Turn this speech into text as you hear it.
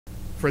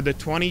for the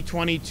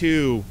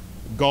 2022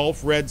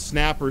 Gulf Red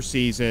Snapper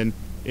season,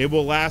 it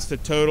will last a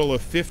total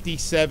of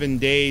 57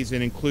 days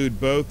and include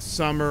both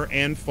summer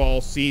and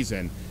fall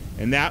season.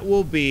 And that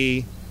will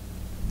be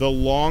the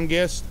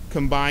longest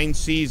combined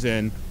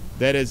season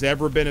that has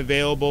ever been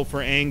available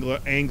for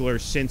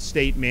anglers since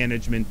state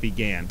management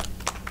began.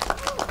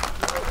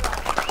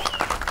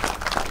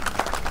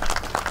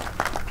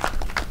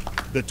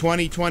 The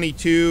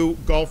 2022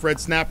 Gulf Red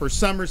Snapper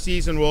summer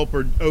season will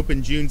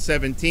open June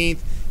 17th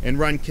and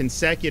run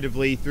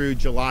consecutively through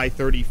July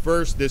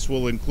 31st. This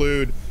will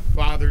include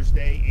Father's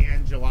Day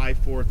and July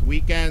 4th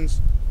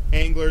weekends.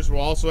 Anglers will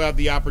also have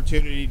the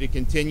opportunity to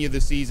continue the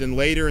season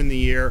later in the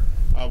year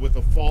with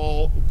a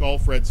fall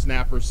Gulf Red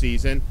Snapper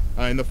season.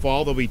 In the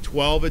fall, there'll be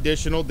 12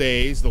 additional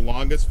days, the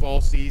longest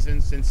fall season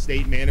since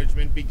state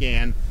management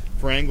began,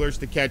 for anglers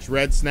to catch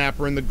red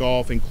snapper in the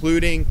Gulf,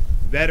 including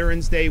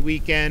Veterans Day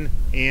weekend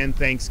and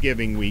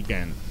Thanksgiving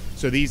weekend.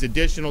 So these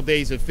additional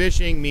days of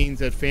fishing means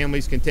that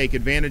families can take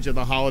advantage of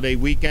the holiday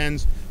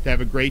weekends to have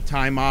a great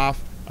time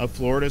off of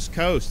Florida's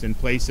coast in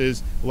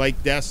places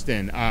like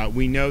Destin.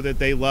 We know that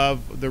they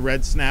love the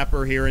red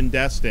snapper here in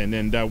Destin,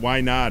 and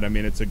why not? I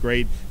mean, it's a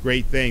great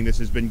thing. This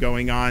has been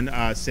going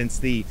on since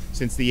the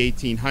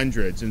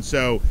 1800s, and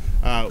so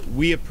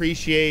we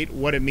appreciate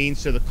what it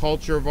means to the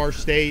culture of our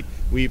state.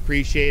 We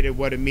appreciated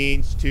what it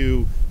means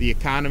to the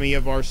economy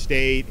of our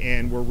state,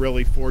 and we're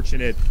really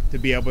fortunate to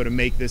be able to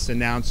make this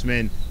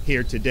announcement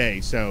here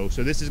today. So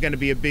this is going to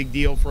be a big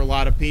deal for a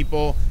lot of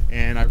people,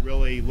 and I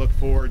really look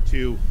forward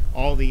to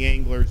all the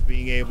anglers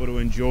being able to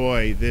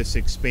enjoy this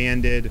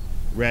expanded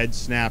red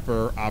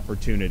snapper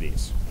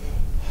opportunities.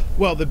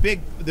 Well, the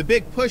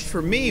big push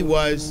for me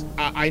was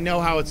I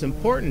know how it's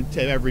important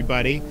to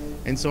everybody.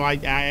 And so I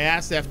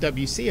asked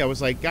FWC, I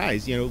was like,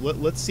 guys, you know,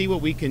 let's see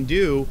what we can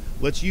do.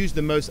 Let's use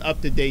the most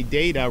up-to-date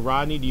data.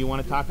 Rodney, do you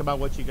want to talk about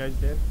what you guys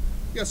did?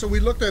 Yeah, so we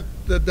looked at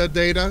the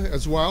data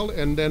as well,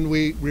 and then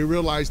we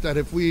realized that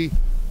if we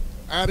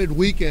added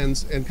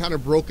weekends and kind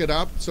of broke it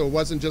up so it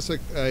wasn't just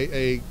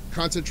a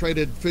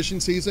concentrated fishing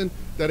season,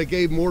 that it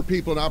gave more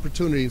people an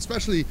opportunity,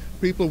 especially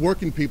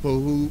working people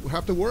who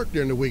have to work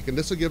during the week, and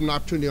this will give them an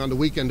opportunity on the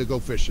weekend to go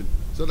fishing.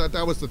 So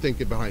that was the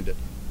thinking behind it.